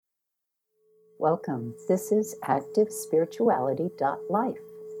Welcome. This is ActiveSpirituality.life.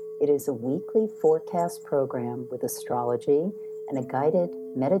 It is a weekly forecast program with astrology and a guided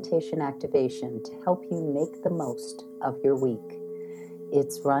meditation activation to help you make the most of your week.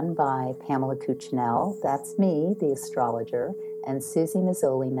 It's run by Pamela Cuccinell, that's me, the astrologer, and Susie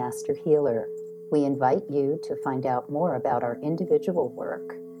Mazzoli, Master Healer. We invite you to find out more about our individual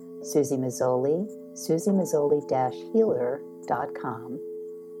work. Susie Mazzoli, SusieMazzoli-healer.com,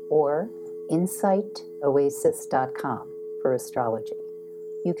 or InsightOasis.com for astrology.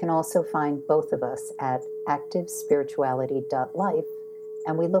 You can also find both of us at ActiveSpirituality.life,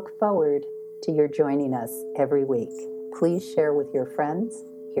 and we look forward to your joining us every week. Please share with your friends.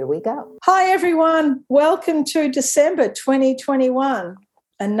 Here we go. Hi, everyone. Welcome to December 2021.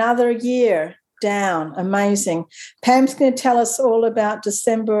 Another year down. Amazing. Pam's going to tell us all about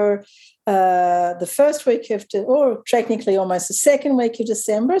December, the first week of, or technically almost the second week of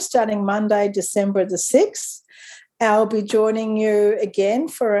December, starting Monday, December the 6th. I'll be joining you again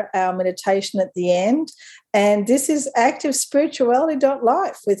for our meditation at the end. And this is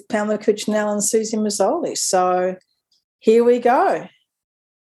ActiveSpirituality.life with Pamela Cuccinell and Susie Mazzoli. So here we go.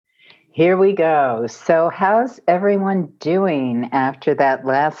 Here we go. So how's everyone doing after that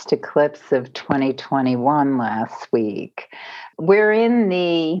last eclipse of 2021 last week? We're in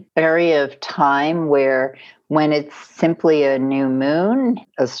the area of time where when it's simply a new moon,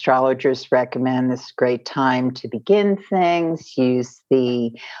 astrologers recommend this great time to begin things, use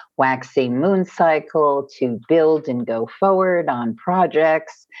the waxing moon cycle to build and go forward on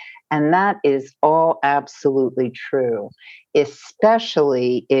projects. And that is all absolutely true,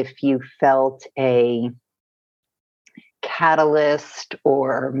 especially if you felt a catalyst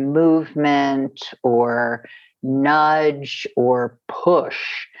or movement or nudge or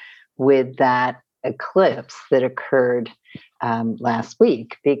push with that eclipse that occurred last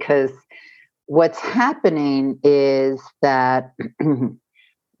week. Because what's happening is that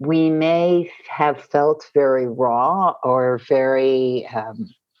we may have felt very raw or very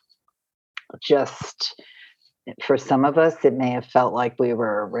just, for some of us, it may have felt like we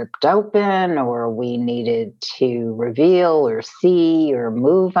were ripped open or we needed to reveal or see or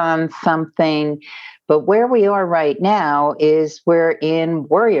move on something. But where we are right now is we're in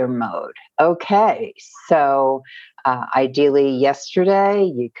warrior mode. Okay, so ideally yesterday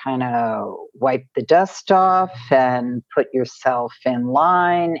you kind of wiped the dust off and put yourself in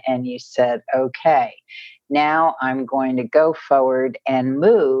line and you said, okay, now I'm going to go forward and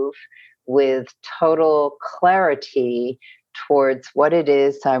move with total clarity towards what it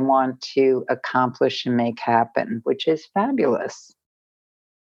is I want to accomplish and make happen, which is fabulous.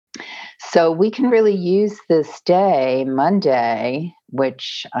 So we can really use this day, Monday,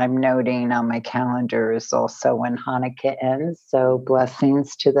 which I'm noting on my calendar is also when Hanukkah ends. So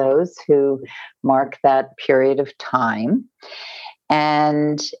blessings to those who mark that period of time.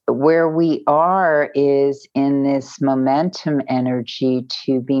 And where we are is in this momentum energy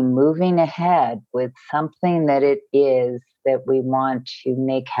to be moving ahead with something that it is that we want to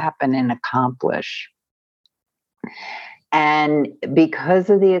make happen and accomplish. And because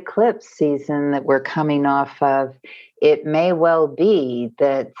of the eclipse season that we're coming off of, it may well be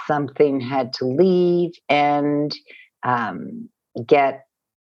that something had to leave and get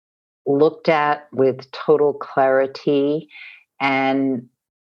looked at with total clarity. And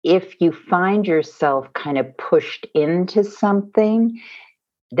if you find yourself kind of pushed into something,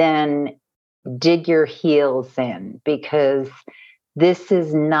 then dig your heels in, because this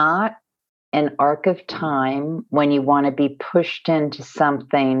is not an arc of time when you want to be pushed into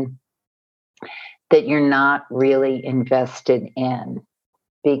something that you're not really invested in.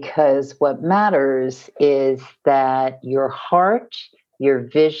 Because what matters is that your heart, your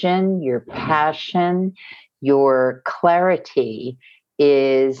vision, your passion, your clarity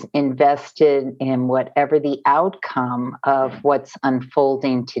is invested in whatever the outcome of what's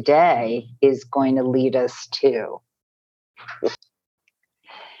unfolding today is going to lead us to.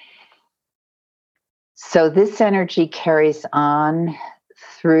 So this energy carries on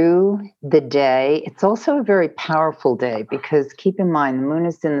through the day. It's also a very powerful day because keep in mind, the moon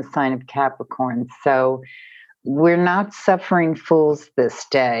is in the sign of Capricorn. So we're not suffering fools this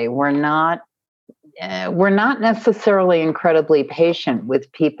day. We're not necessarily incredibly patient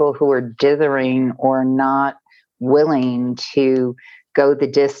with people who are dithering or not willing to go the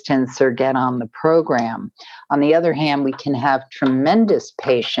distance or get on the program. On the other hand, we can have tremendous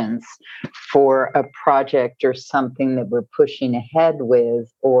patience for a project or something that we're pushing ahead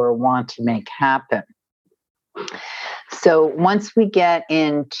with or want to make happen. So once we get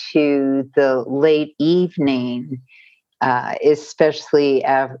into the late evening, especially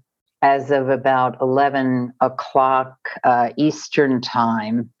as of about 11 o'clock Eastern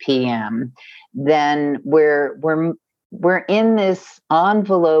time, PM, then we're in this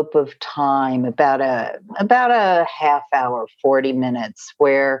envelope of time, about a half hour, 40 minutes,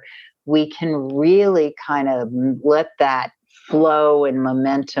 where we can really kind of let that flow and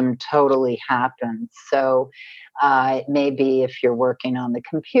momentum totally happen. So it may be if you're working on the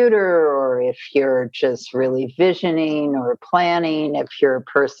computer, or if you're just really visioning or planning, if you're a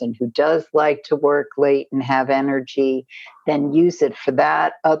person who does like to work late and have energy, then use it for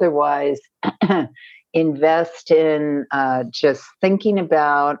that. Otherwise, invest in just thinking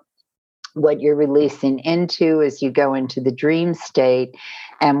about what you're releasing into as you go into the dream state,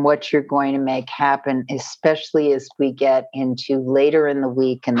 and what you're going to make happen, especially as we get into later in the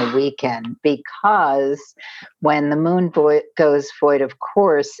week and the weekend. Because when the moon goes void, of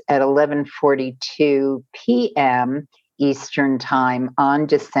course, at 11:42 p.m. Eastern time on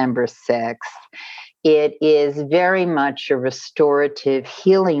December 6th, it is very much a restorative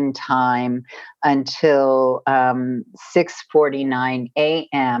healing time until 6:49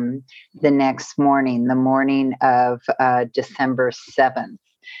 a.m. the next morning, the morning of December 7th.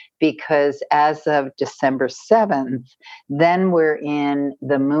 Because as of December 7th, then we're in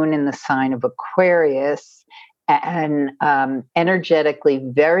the moon in the sign of Aquarius, and energetically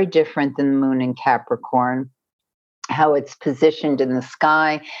very different than the moon in Capricorn. How it's positioned in the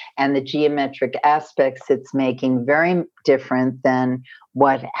sky and the geometric aspects it's making very different than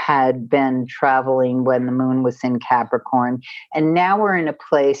what had been traveling when the moon was in Capricorn. And now we're in a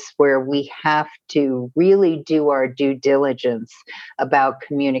place where we have to really do our due diligence about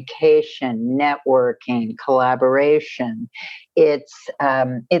communication, networking, collaboration.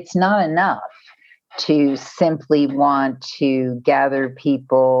 It's not enough to simply want to gather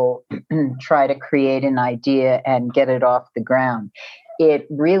people, try to create an idea and get it off the ground. It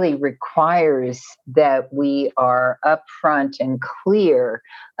really requires that we are upfront and clear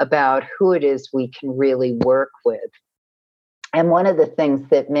about who it is we can really work with. And one of the things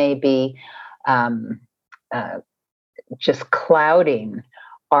that may be just clouding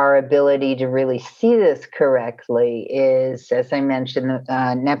our ability to really see this correctly is, as I mentioned,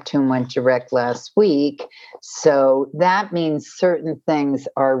 Neptune went direct last week. So that means certain things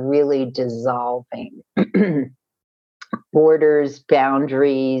are really dissolving. Borders,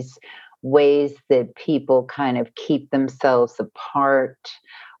 boundaries, ways that people kind of keep themselves apart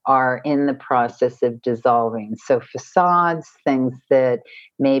are in the process of dissolving. So facades, things that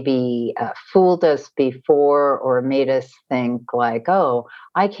maybe fooled us before or made us think like, oh,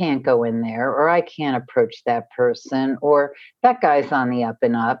 I can't go in there, or I can't approach that person, or that guy's on the up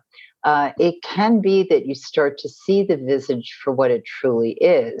and up. It can be that you start to see the visage for what it truly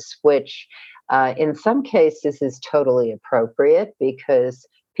is, which in some cases is totally appropriate, because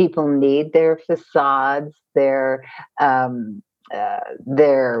people need their facades, their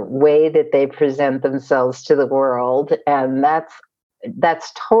way that they present themselves to the world, and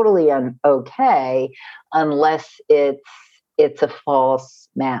that's totally okay, unless it's a false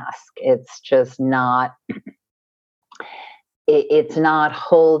mask. It's just not. It's not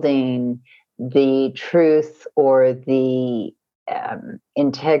holding the truth or the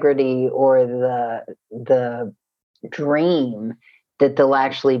integrity or the dream that they'll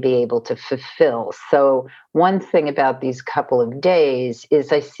actually be able to fulfill. So one thing about these couple of days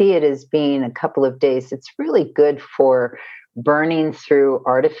is I see it as being a couple of days. It's really good for burning through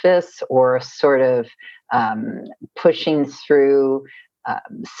artifice, or sort of pushing through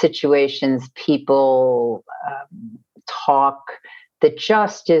situations, people talk that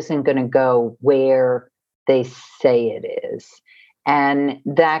just isn't going to go where they say it is. And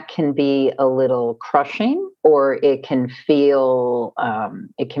that can be a little crushing, or it can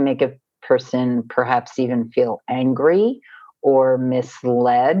it can make a person perhaps even feel angry or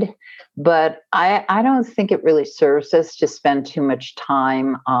misled. But I don't think it really serves us to spend too much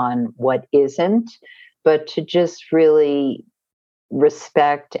time on what isn't, but to just really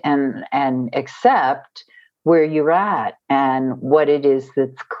respect and accept where you're at and what it is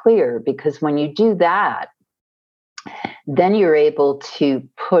that's clear. Because when you do that, then you're able to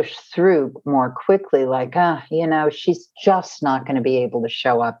push through more quickly, like, she's just not going to be able to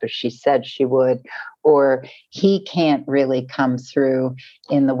show up as she said she would, or he can't really come through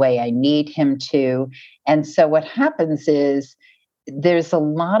in the way I need him to. And so what happens is there's a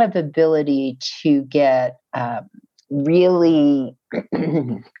lot of ability to get really,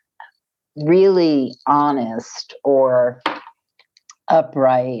 really honest or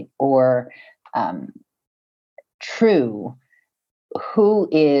upright or true. Who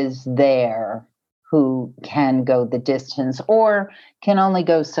is there? who can go the distance or can only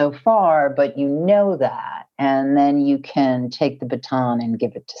go so far, but you know that. And then you can take the baton and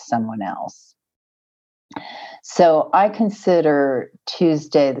give it to someone else. So I consider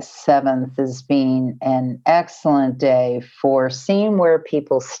Tuesday the 7th as being an excellent day for seeing where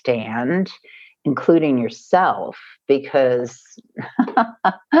people stand, including yourself, because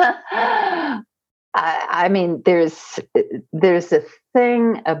I mean, there's a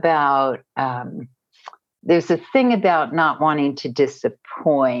thing about not wanting to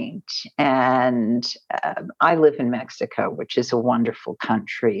disappoint. And I live in Mexico, which is a wonderful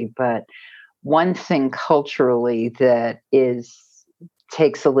country, but one thing culturally that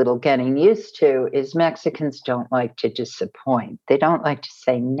takes a little getting used to is Mexicans don't like to disappoint. They don't like to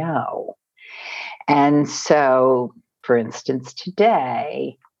say no. And so, for instance,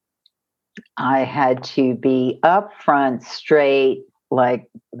 today I had to be upfront, straight, like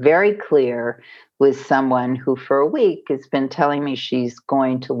very clear with someone who for a week has been telling me she's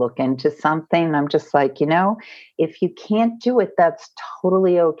going to look into something. I'm just like, if you can't do it, that's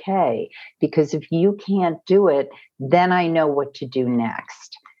totally okay. Because if you can't do it, then I know what to do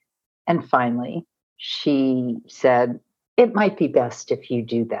next. And finally, she said, it might be best if you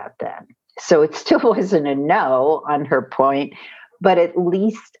do that then. So it still wasn't a no on her point, but at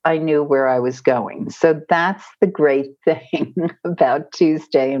least I knew where I was going. So that's the great thing about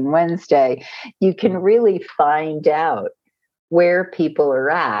Tuesday and Wednesday. You can really find out where people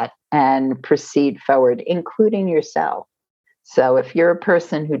are at and proceed forward, including yourself. So if you're a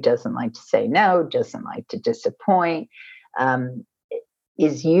person who doesn't like to say no, doesn't like to disappoint,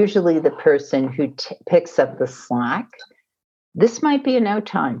 is usually the person who picks up the slack, this might be a no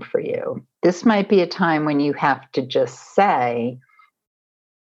time for you. This might be a time when you have to just say,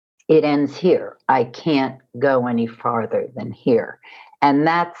 it ends here. I can't go any farther than here. And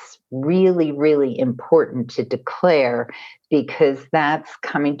that's really, really important to declare because that's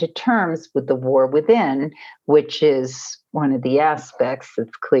coming to terms with the war within, which is one of the aspects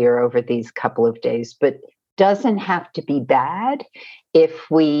that's clear over these couple of days, but doesn't have to be bad if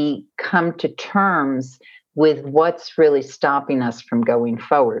we come to terms with what's really stopping us from going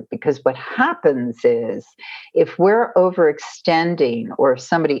forward. Because what happens is if we're overextending or if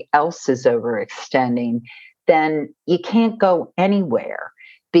somebody else is overextending, then you can't go anywhere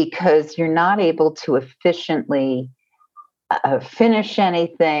because you're not able to efficiently finish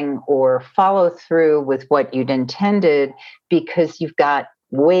anything or follow through with what you'd intended because you've got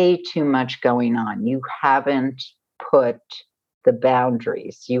way too much going on. You haven't put the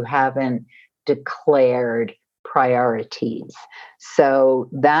boundaries. You haven't declared priorities. So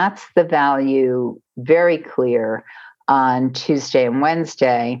that's the value, very clear on Tuesday and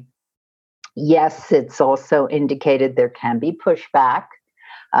Wednesday. Yes, it's also indicated there can be pushback.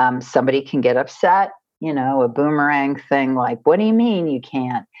 Somebody can get upset, a boomerang thing like, what do you mean you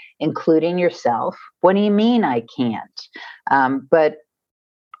can't? Including yourself. What do you mean I can't? But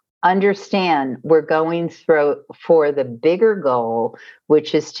understand we're going through for the bigger goal,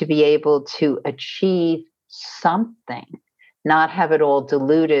 which is to be able to achieve something, not have it all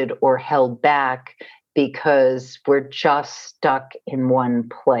diluted or held back because we're just stuck in one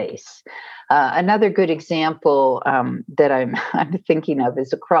place. Another good example that I'm thinking of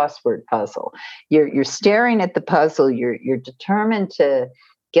is a crossword puzzle. You're staring at the puzzle. You're determined to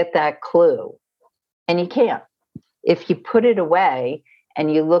get that clue, and you can't. If you put it away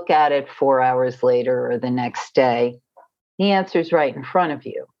and you look at it 4 hours later or the next day, the answer's right in front of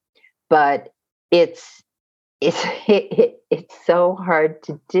you. But it's so hard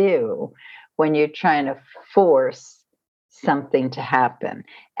to do when you're trying to force something to happen.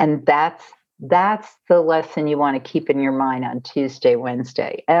 And that's the lesson you want to keep in your mind on Tuesday,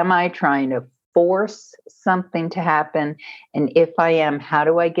 Wednesday. Am I trying to force something to happen? And if I am, how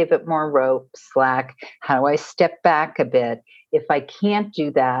do I give it more rope, slack? How do I step back a bit? If I can't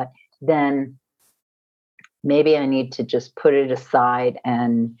do that, then maybe I need to just put it aside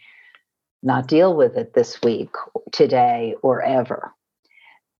and not deal with it this week, today, or ever.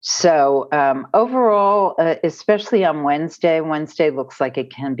 So overall, especially on Wednesday looks like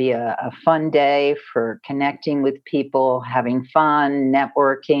it can be a fun day for connecting with people, having fun,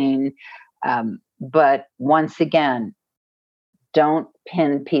 networking. But once again, don't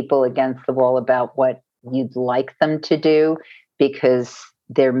pin people against the wall about what you'd like them to do, because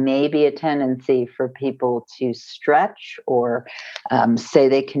there may be a tendency for people to stretch or say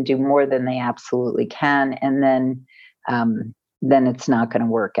they can do more than they absolutely can, and then it's not going to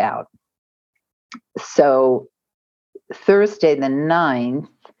work out. So Thursday the 9th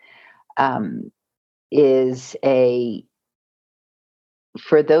is a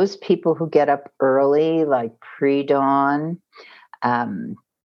for those people who get up early, like pre-dawn, um,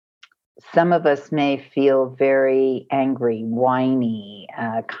 some of us may feel very angry, whiny,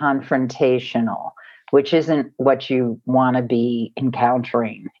 confrontational, which isn't what you want to be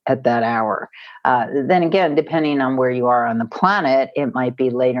encountering at that hour. Then again, depending on where you are on the planet, it might be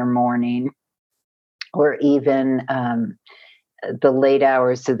later morning or even the late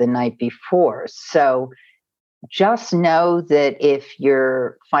hours of the night before. So just know that if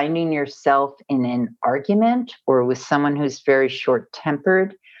you're finding yourself in an argument or with someone who's very short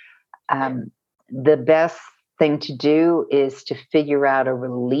tempered, the best thing to do is to figure out a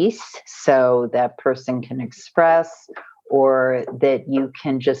release so that person can express, or that you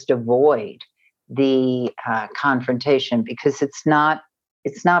can just avoid the confrontation, because it's not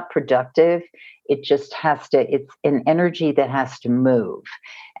productive. It just has to, it's an energy that has to move.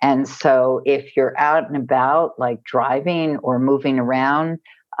 And so if you're out and about, like driving or moving around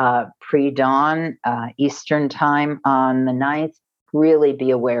pre-dawn Eastern time on the 9th, really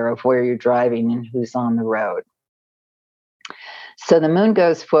be aware of where you're driving and who's on the road. So the moon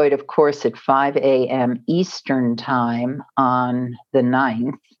goes void, of course, at 5 a.m. Eastern time on the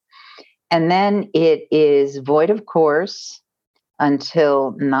 9th. And then it is void, of course,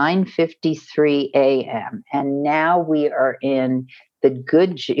 until 9:53 a.m. And now we are in the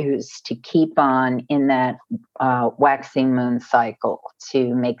good juice to keep on in that waxing moon cycle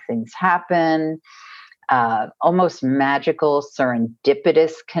to make things happen, almost magical,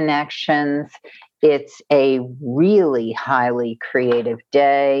 serendipitous connections. It's a really highly creative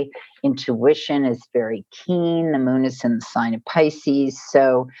day. Intuition is very keen. The moon is in the sign of Pisces.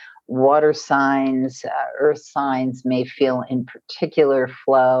 So water signs, earth signs may feel in particular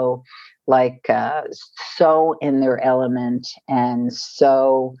flow, like so in their element and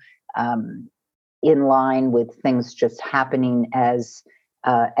so in line with things just happening as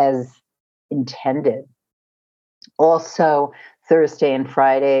intended. Also, Thursday and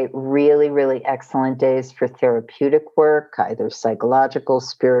Friday, really, really excellent days for therapeutic work, either psychological,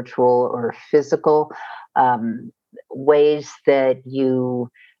 spiritual, or physical, ways that you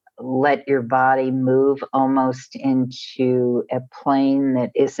let your body move almost into a plane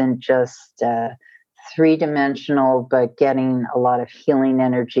that isn't just three-dimensional, but getting a lot of healing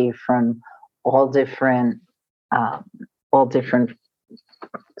energy from all different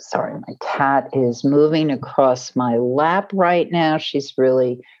sorry, my cat is moving across my lap right now. She's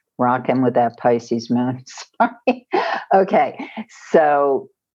really rocking with that Pisces moon. Sorry. Okay. So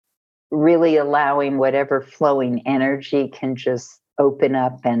really allowing whatever flowing energy can just open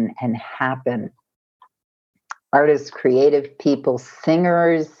up and happen. Artists, creative people,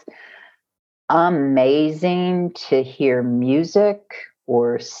 singers, amazing to hear music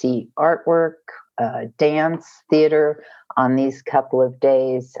or see artwork, dance, theater on these couple of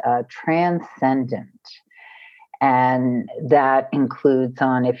days, transcendent. And that includes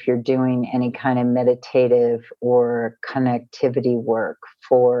on if you're doing any kind of meditative or connectivity work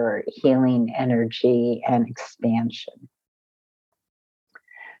for healing energy and expansion.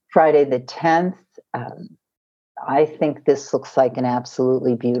 Friday the 10th, I think this looks like an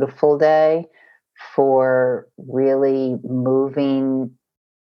absolutely beautiful day for really moving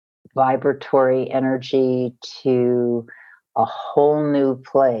vibratory energy to a whole new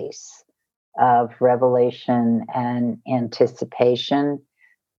place of revelation and anticipation.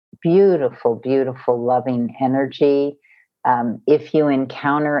 Beautiful, beautiful, loving energy. If you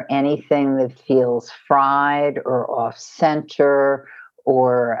encounter anything that feels fried or off center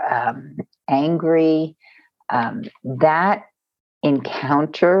or angry, that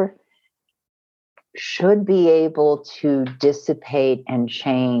encounter should be able to dissipate and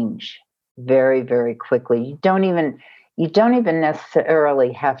change very, very quickly. You don't even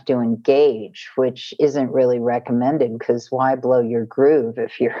necessarily have to engage, which isn't really recommended, because why blow your groove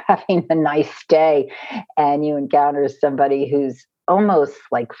if you're having a nice day and you encounter somebody who's almost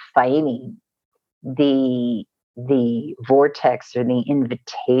like fighting the vortex or the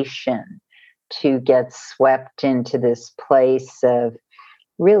invitation to get swept into this place of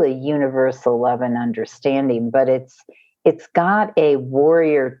really universal love and understanding. But it's got a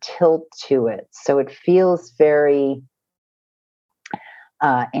warrior tilt to it, so it feels very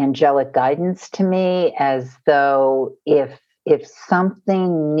angelic guidance to me, as though if an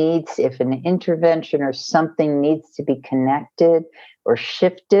intervention or something needs to be connected or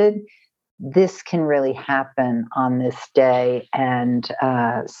shifted, this can really happen on this day, and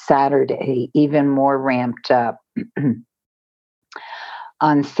Saturday even more ramped up.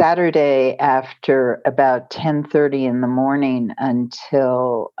 On Saturday, after about 10:30 in the morning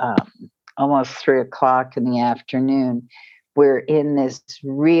until almost 3 o'clock in the afternoon, we're in this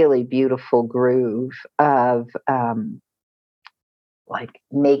really beautiful groove of like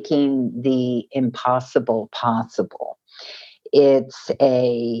making the impossible possible. It's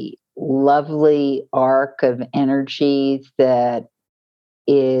a lovely arc of energy that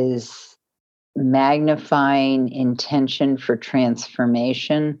is magnifying intention for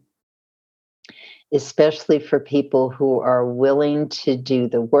transformation, especially for people who are willing to do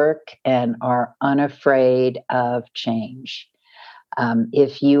the work and are unafraid of change.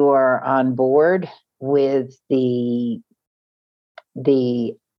 If you are on board with the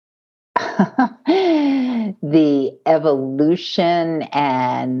the evolution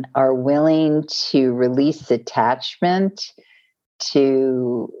and are willing to release attachment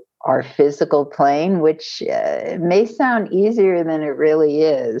to our physical plane, which may sound easier than it really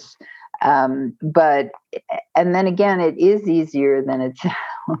is. But, and then again, it is easier than it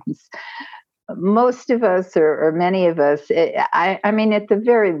sounds. Most of us, or many of us, I mean, at the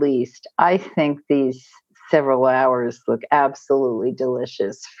very least, I think these several hours look absolutely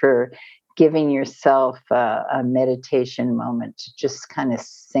delicious for giving yourself a meditation moment to just kind of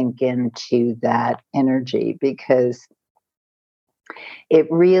sink into that energy, because it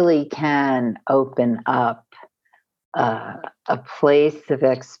really can open up a place of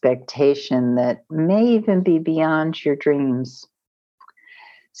expectation that may even be beyond your dreams.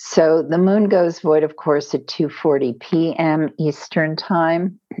 So the moon goes void, of course, at 2:40 p.m. Eastern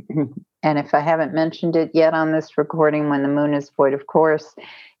time. And if I haven't mentioned it yet on this recording, when the moon is void, of course,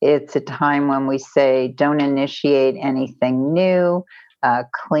 it's a time when we say don't initiate anything new,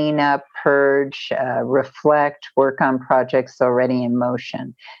 clean up, purge, reflect, work on projects already in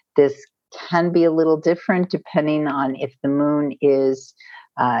motion. This can be a little different depending on if the moon is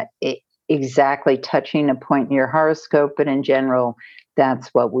exactly touching a point in your horoscope, but in general, that's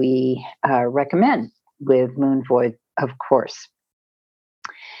what we recommend with moon void, of course.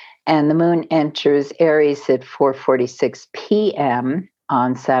 And the moon enters Aries at 4:46 p.m.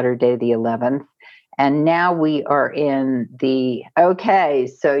 on Saturday the 11th. And now we are in the, okay,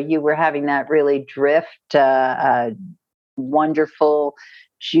 so you were having that really drift, wonderful,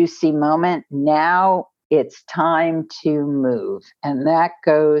 juicy moment. Now it's time to move. And that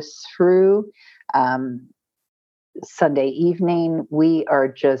goes through Sunday evening. We are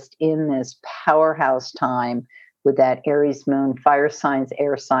just in this powerhouse time with that Aries moon. Fire signs,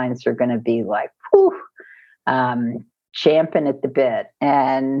 air signs are going to be like, whew, champing at the bit.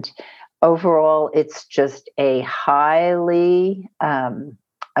 And overall, it's just a highly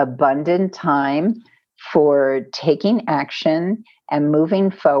abundant time for taking action and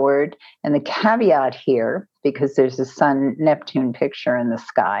moving forward. And the caveat here, because there's a Sun-Neptune picture in the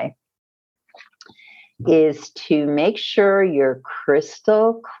sky, is to make sure you're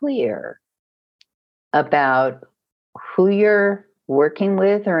crystal clear about who you're working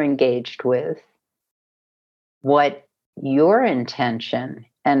with or engaged with, what your intention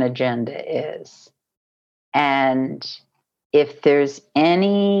and agenda is, and if there's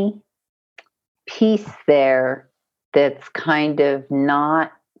any piece there that's kind of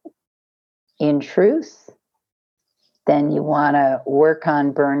not in truth, then you want to work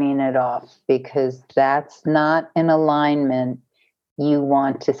on burning it off, because that's not an alignment you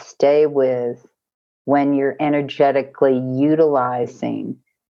want to stay with when you're energetically utilizing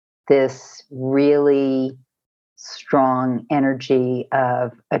this really strong energy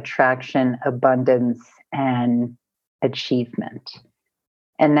of attraction, abundance, and achievement.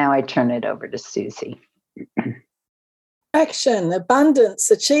 And now I turn it over to Susie. Action, abundance,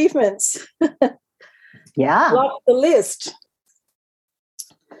 achievements. Yeah. Like the list.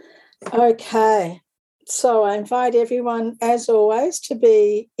 Okay. So I invite everyone, as always, to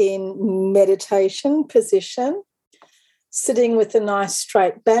be in meditation position, sitting with a nice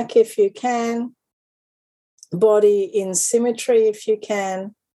straight back if you can, body in symmetry if you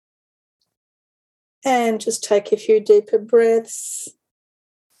can, and just take a few deeper breaths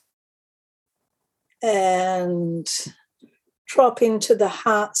and drop into the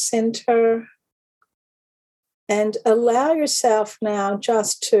heart center and allow yourself now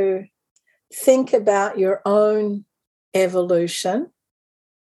just to think about your own evolution.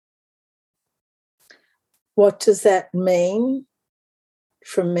 What does that mean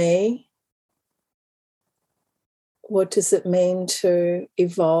for me? What does it mean to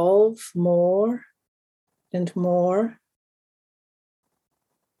evolve more and more?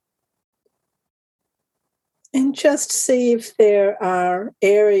 And just see if there are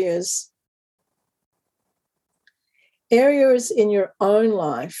areas in your own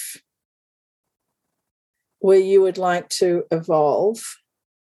life where you would like to evolve.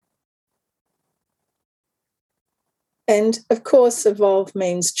 And of course, evolve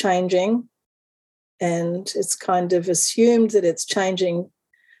means changing, and it's kind of assumed that it's changing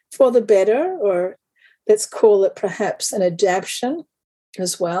for the better, or let's call it perhaps an adaptation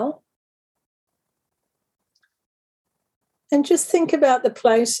as well. And just think about the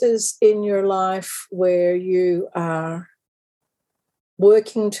places in your life where you are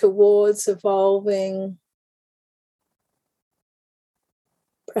working towards evolving,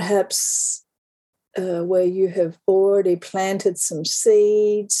 perhaps where you have already planted some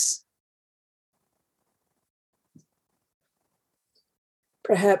seeds,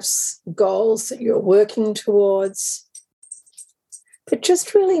 perhaps goals that you're working towards, but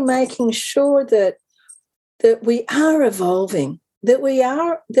just really making sure that we are evolving, that we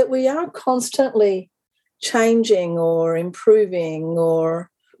are constantly changing or improving, or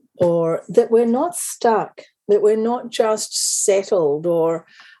that we're not stuck, that we're not just settled or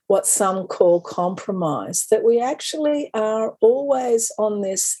what some call compromise, that we actually are always on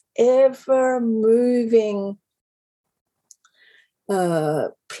this ever-moving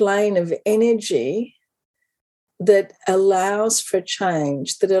plane of energy that allows for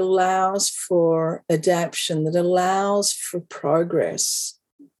change, that allows for adaptation, that allows for progress.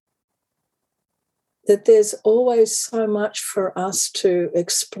 That there's always so much for us to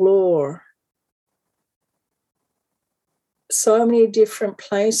explore, so many different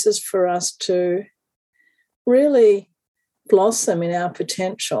places for us to really blossom in our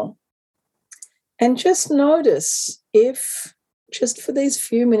potential. And just notice if, just for these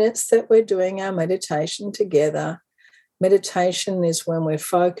few minutes that we're doing our meditation together, meditation is when we're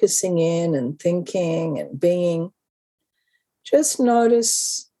focusing in and thinking and being, just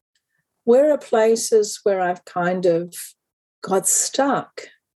notice where are places where I've kind of got stuck,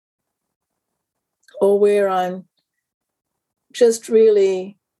 or where I'm just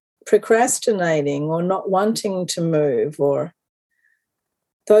really procrastinating or not wanting to move, or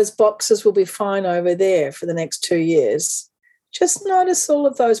those boxes will be fine over there for the next 2 years. Just notice all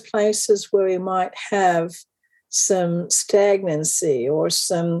of those places where we might have some stagnancy or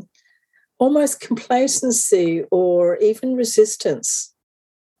some almost complacency or even resistance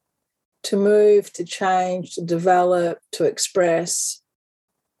to move, to change, to develop, to express.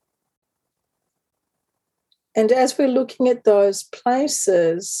 And as we're looking at those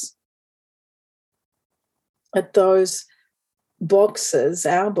places, at those boxes,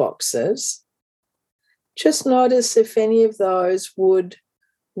 our boxes, just notice if any of those would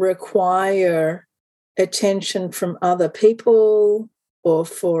require attention from other people, or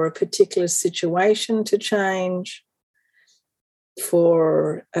for a particular situation to change,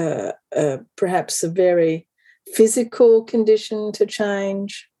 for perhaps a very physical condition to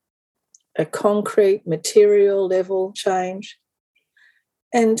change, a concrete material level change.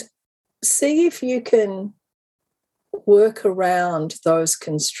 And see if you can work around those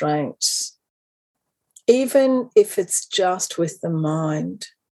constraints, even if it's just with the mind.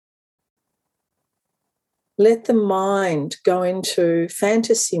 Let the mind go into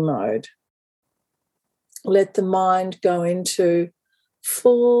fantasy mode. Let the mind go into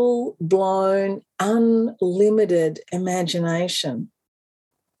full-blown, unlimited imagination.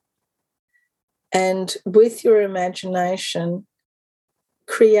 And with your imagination,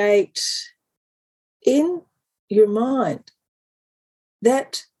 create in your mind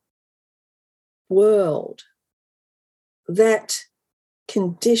that world, that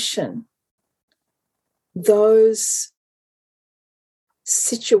condition, those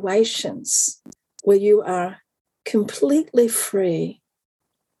situations where you are completely free,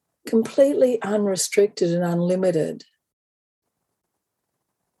 completely unrestricted and unlimited.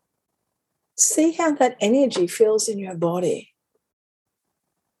 See how that energy feels in your body.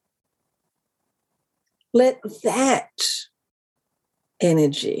 Let that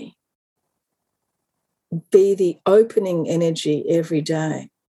energy be the opening energy every day.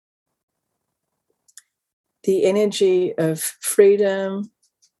 The energy of freedom,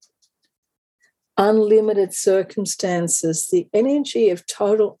 unlimited circumstances, the energy of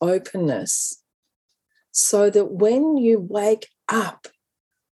total openness, so that when you wake up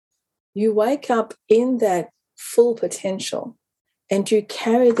in that full potential, and you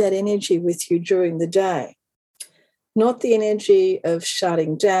carry that energy with you during the day. Not the energy of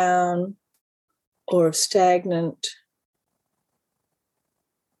shutting down or of stagnant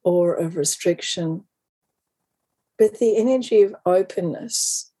or of restriction, but the energy of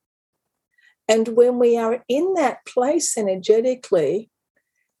openness. And when we are in that place energetically,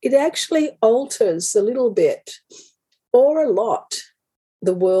 it actually alters a little bit or a lot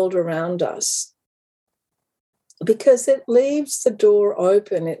the world around us. because it leaves the door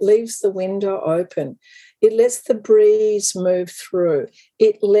open, it leaves the window open, it lets the breeze move through,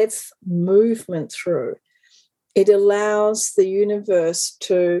 it lets movement through, it allows the universe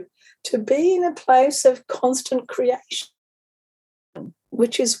to be in a place of constant creation,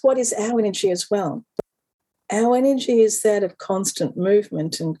 which is what is our energy as well. Our energy is that of constant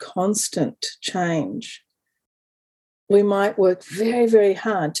movement and constant change. We might work very, very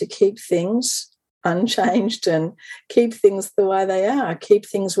hard to keep things unchanged and keep things the way they are, keep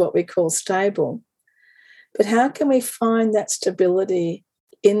things what we call stable. But how can we find that stability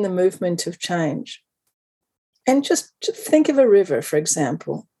in the movement of change? And just think of a river, for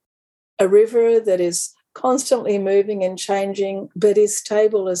example, a river that is constantly moving and changing, but is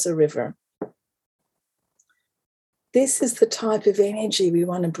stable as a river. This is the type of energy we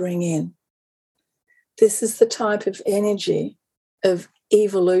want to bring in. This is the type of energy of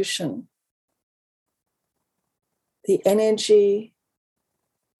evolution. The energy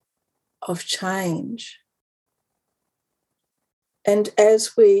of change. And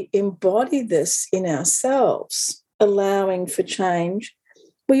as we embody this in ourselves, allowing for change,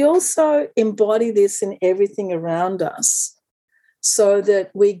 we also embody this in everything around us so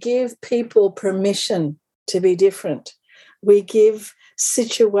that we give people permission to be different. We give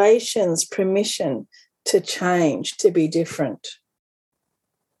situations permission to change, to be different.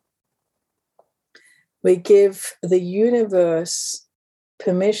 We give the universe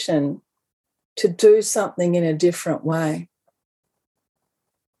permission to do something in a different way.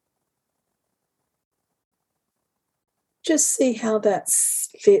 Just see how that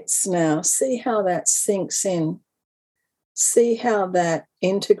fits now. See how that sinks in. See how that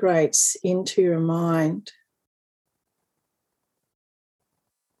integrates into your mind.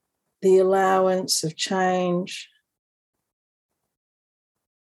 The allowance of change,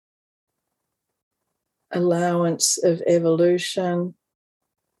 allowance of evolution,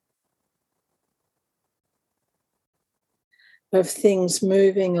 of things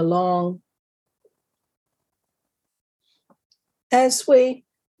moving along. As we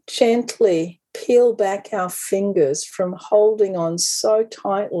gently peel back our fingers from holding on so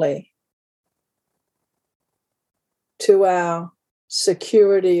tightly to our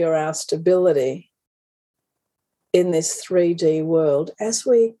security or our stability in this 3D world, as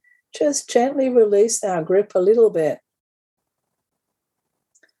we just gently release our grip a little bit,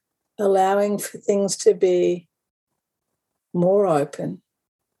 allowing for things to be more open,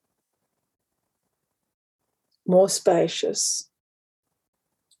 more spacious.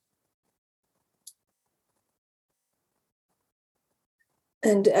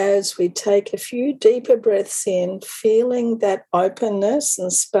 And as we take a few deeper breaths in, feeling that openness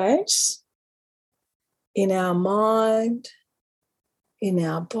and space in our mind, in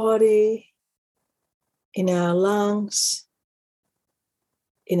our body, in our lungs,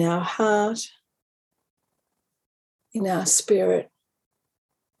 in our heart, in our spirit.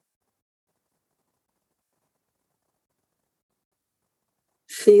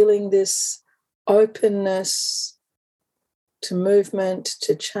 Feeling this openness to movement,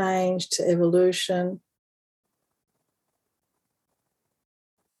 to change, to evolution.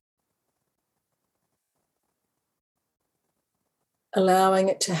 Allowing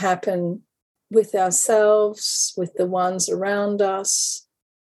it to happen with ourselves, with the ones around us,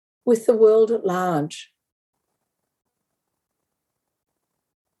 with the world at large.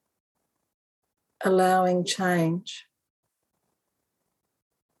 Allowing change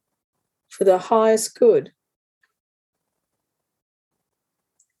for the highest good.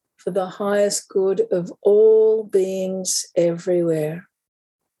 For the highest good of all beings everywhere.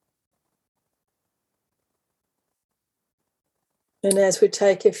 And as we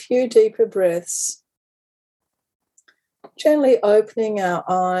take a few deeper breaths, gently opening our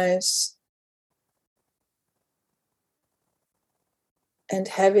eyes and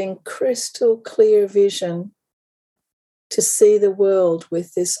having crystal clear vision to see the world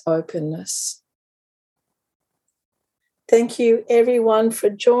with this openness. Thank you, everyone, for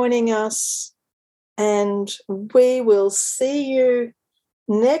joining us, and we will see you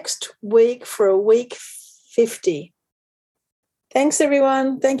next week for a week 50. Thanks,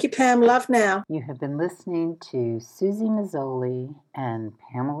 everyone. Thank you, Pam. Love now. You have been listening to Susie Mazzoli and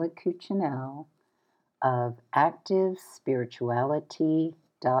Pamela Cuccinell of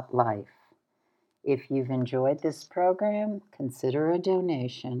ActiveSpirituality.life. If you've enjoyed this program, consider a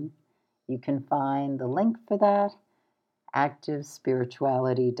donation. You can find the link for that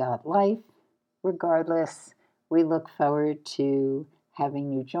ActiveSpirituality.life. Regardless, we look forward to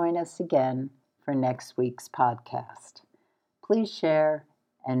having you join us again for next week's podcast. Please share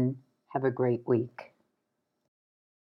and have a great week.